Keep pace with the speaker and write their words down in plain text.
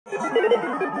It's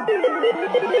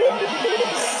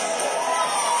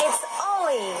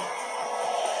Ollie.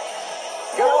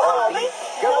 Go Ollie,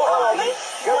 go Ollie,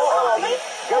 go Ollie,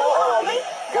 go Ollie,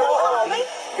 go Ollie,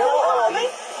 go Ollie,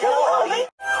 go Ollie.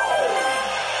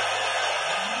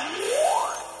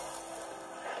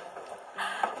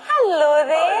 Hello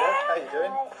there. How you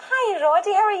doing? Hi,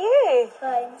 Roddy. How are you?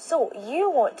 Fine. So, you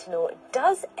want to know,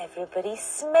 does everybody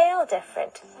smell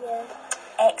different? Yeah.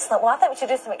 Excellent. Well, I think we should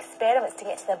do some experiments to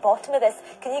get to the bottom of this.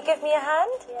 Can you give me a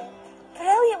hand? Yeah.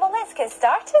 Brilliant. Well, let's get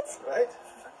started. Right.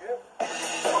 Thank you.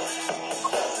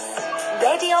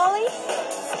 Ready, Ollie?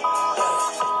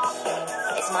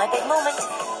 It's my big moment.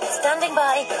 Standing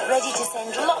by, ready to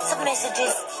send lots of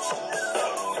messages.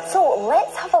 So,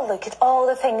 let's have a look at all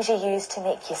the things you use to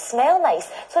make you smell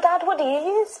nice. So, Dad, what do you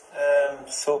use?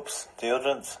 Soaps,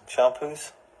 deodorants,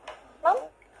 shampoos. Mum?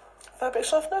 Fabric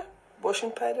softener, washing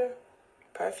powder,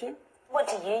 perfume. What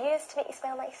do you use to make you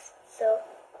smell nice? So,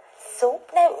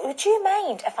 Soap. Now, would you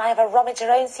mind if I have a rummage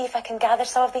around, see if I can gather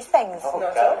some of these things? Oh,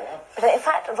 Not God. all. But in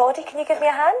fact, Roddy, can you give me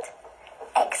a hand?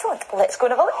 Excellent. Let's go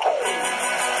and have a look.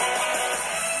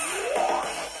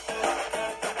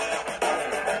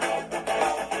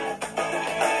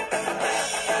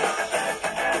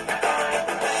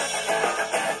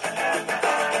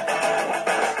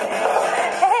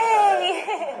 Hey!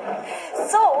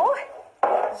 So,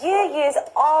 you use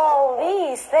all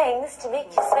these things to make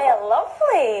you smell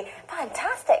lovely.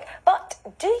 Fantastic. But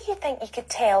do you think you could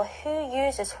tell who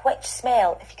uses which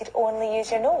smell if you could only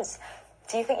use your nose?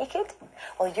 Do you think you could?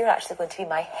 Well, you're actually going to be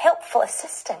my helpful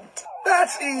assistant.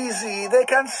 That's easy. They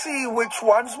can see which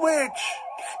one's which.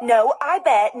 No, I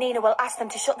bet Nina will ask them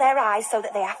to shut their eyes so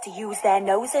that they have to use their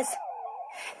noses.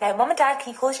 Now, Mum and Dad,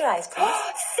 can you close your eyes, please?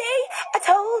 See? I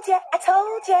told you. I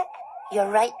told you. You're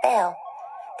right, Belle.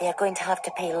 They're going to have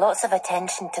to pay lots of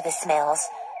attention to the smells.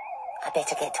 I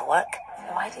better get to work.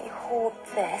 Now, why don't you hold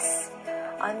this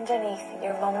underneath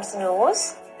your mum's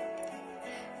nose?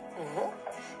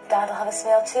 Dad will have a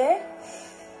smell too.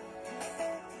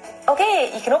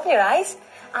 Okay, you can open your eyes.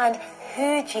 And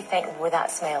who do you think wore that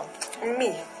smell?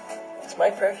 Me. It's my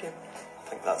perfume. I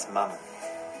think that's Mum.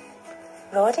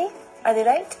 Roddy, are they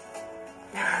right?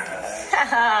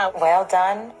 Well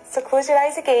done. So close your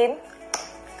eyes again.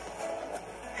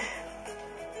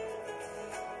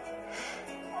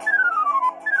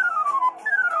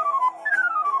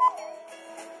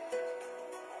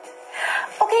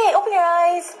 Okay, open your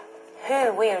eyes.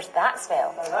 Who wears that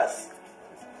smell? Oh, that's...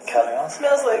 Carry on.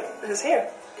 Smells like his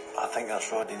hair. I think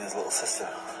that's Roddy and his little sister.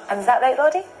 And is that right,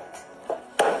 Roddy?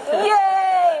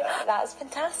 Yay! That's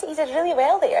fantastic. You did really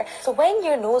well there. So when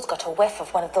your nose got a whiff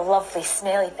of one of the lovely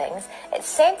smelly things, it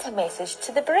sent a message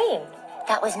to the brain.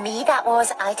 That was me, that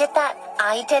was. I did that.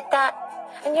 I did that.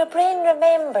 And your brain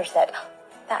remembers that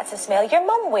that's a smell your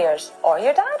mum wears or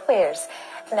your dad wears.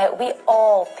 Now, we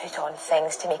all put on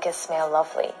things to make us smell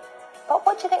lovely. But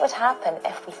what do you think would happen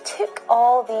if we took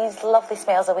all these lovely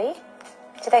smells away?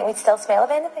 Do you think we'd still smell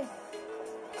of anything?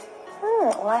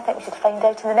 Well, I think we should find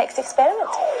out in the next experiment.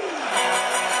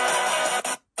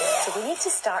 So we need to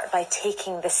start by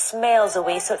taking the smells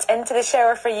away, so it's into the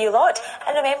shower for you lot.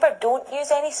 And remember, don't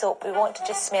use any soap. We want to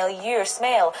just smell your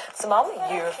smell. So, Mum,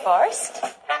 you're first.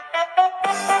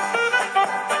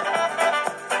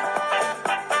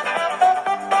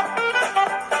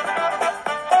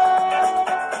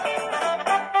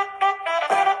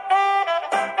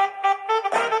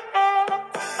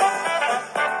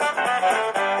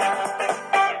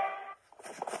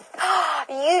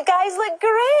 You guys look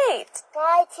great.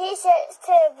 my t-shirt's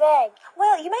too big.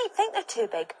 Well, you might think they're too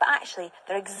big, but actually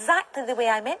they're exactly the way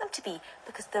I meant them to be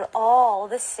because they're all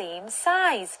the same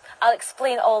size. I'll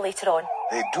explain all later on.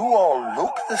 They do all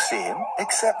look the same,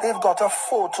 except they've got a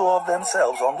photo of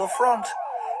themselves on the front.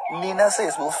 Nina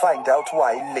says we'll find out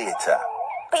why later.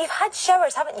 But you've had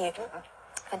showers, haven't you?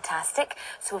 Fantastic.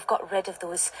 So we've got rid of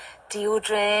those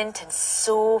deodorant and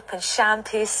soap and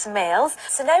shampoo smells.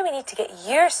 So now we need to get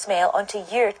your smell onto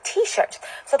your t-shirt.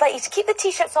 So I'd like you to keep the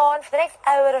t-shirts on for the next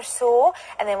hour or so,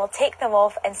 and then we'll take them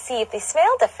off and see if they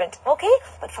smell different, okay?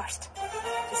 But first,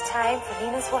 it's time for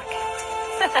Nina's workout.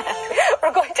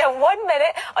 We're going to have 1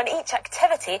 minute on each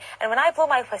activity, and when I blow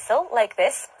my whistle, like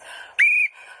this,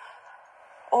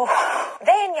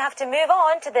 then you have to move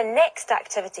on to the next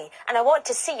activity, and I want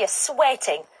to see you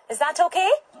sweating. Is that okay?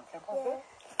 Yeah.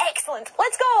 Excellent.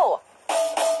 Let's go.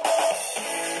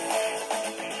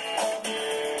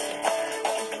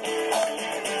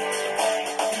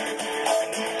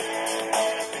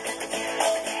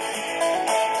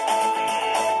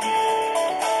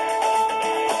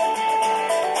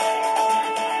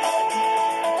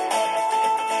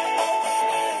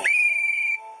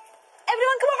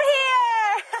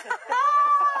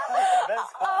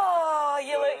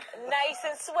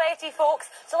 and sweaty, folks.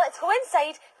 So let's go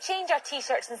inside, change our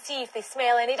T-shirts and see if they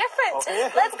smell any different.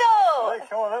 Okay. Let's go. Right,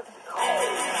 come on then.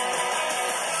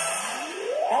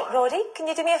 Right, Roddy, can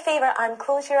you do me a favour and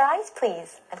close your eyes,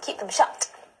 please? And keep them shut.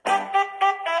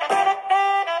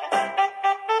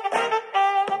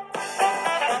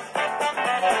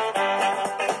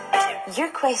 Your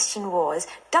question was,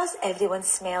 does everyone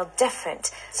smell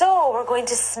different? So we're going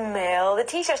to smell the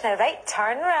T-shirts now, right?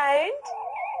 Turn round.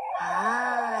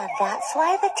 Ah, that's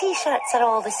why the T-shirts are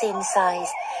all the same size.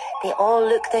 They all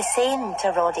look the same to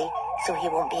Roddy, so he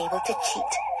won't be able to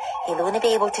cheat. He'll only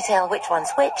be able to tell which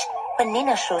one's which when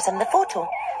Nina shows him the photo.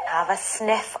 Have a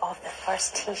sniff of the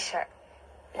first T-shirt.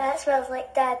 That smells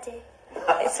like Daddy.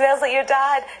 It smells like your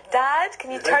dad. Dad,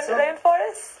 can you think turn so? it around for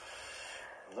us?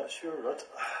 I'm not sure, Rod.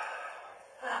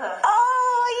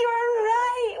 Oh, you were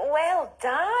right. Well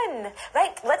done.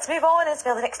 Right, let's move on and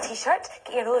smell the next T-shirt.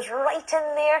 Get your nose right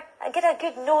in there and get a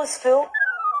good nose full.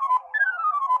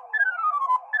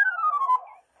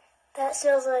 That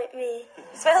smells like me.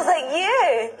 Smells like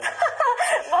you.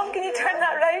 Mum, can you turn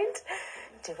that round?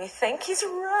 Do we think he's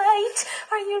right?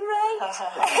 Are you right?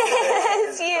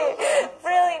 It's you.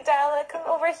 Brilliant, darling. Come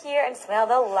over here and smell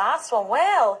the last one.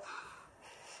 Well,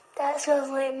 That smells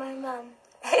like my mum.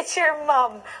 it's your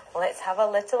mum. Let's have a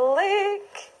little look.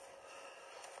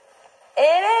 It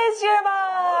is your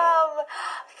mum.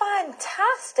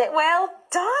 Fantastic. Well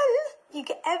done. You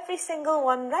get every single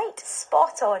one right.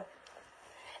 Spot on.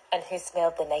 And who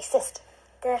smelled the nicest?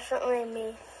 Definitely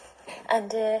me.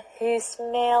 And who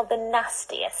smelled the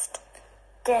nastiest?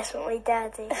 Definitely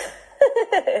Daddy.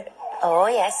 Oh,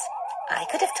 yes. I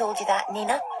could have told you that,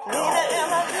 Nina.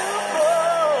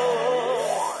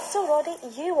 So, Roddy,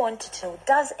 you wanted to know,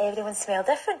 does everyone smell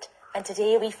different? And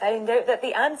today we found out that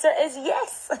the answer is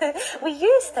yes. We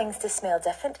use things to smell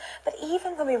different, but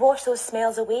even when we wash those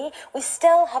smells away, we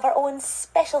still have our own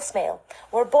special smell.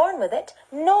 We're born with it,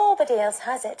 nobody else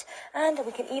has it, and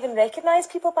we can even recognise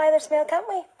people by their smell, can't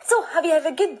we? So, have you had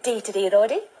a good day today,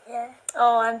 Roddy? Yeah.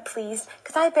 Oh, I'm pleased,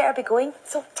 because I better be going.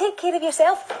 So, take care of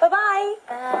yourself. Bye-bye.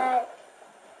 Bye.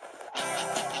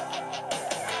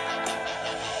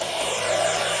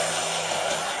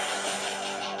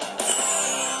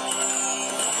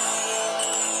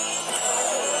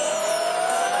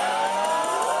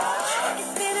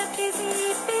 It's been a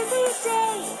busy, busy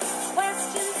day.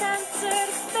 Questions answered,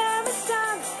 experiments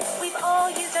done. We've all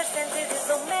used our senses in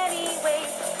so many ways.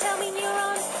 Tell me,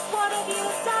 Neurons, what have you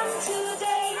done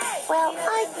today? Well,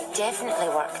 I definitely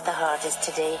worked the hardest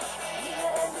today.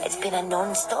 It's been a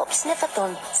non-stop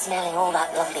sniffathon, smelling all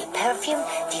that lovely perfume,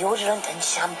 deodorant and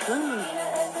shampoo.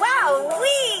 Wow,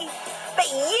 wee! But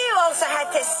you also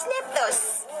had to snip those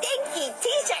stinky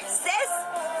T-shirts, sis.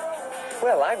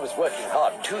 Well, I was working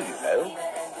hard too, you know.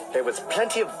 There was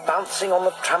plenty of bouncing on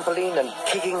the trampoline and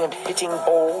kicking and hitting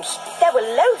balls. There were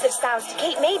loads of sounds to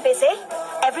keep me busy.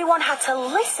 Everyone had to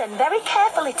listen very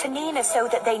carefully to Nina so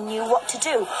that they knew what to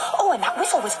do. Oh, and that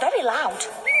whistle was very loud.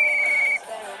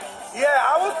 Yeah,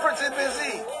 I was pretty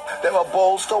busy. There were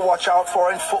balls to watch out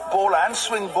for in football and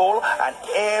swing ball, and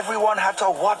everyone had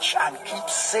to watch and keep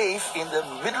safe in the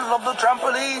middle of the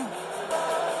trampoline.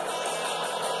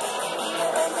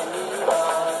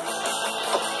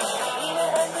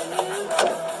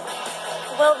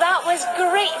 Well, that was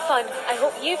great fun. I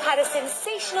hope you've had a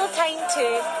sensational time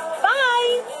too.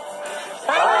 Bye!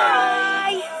 Bye!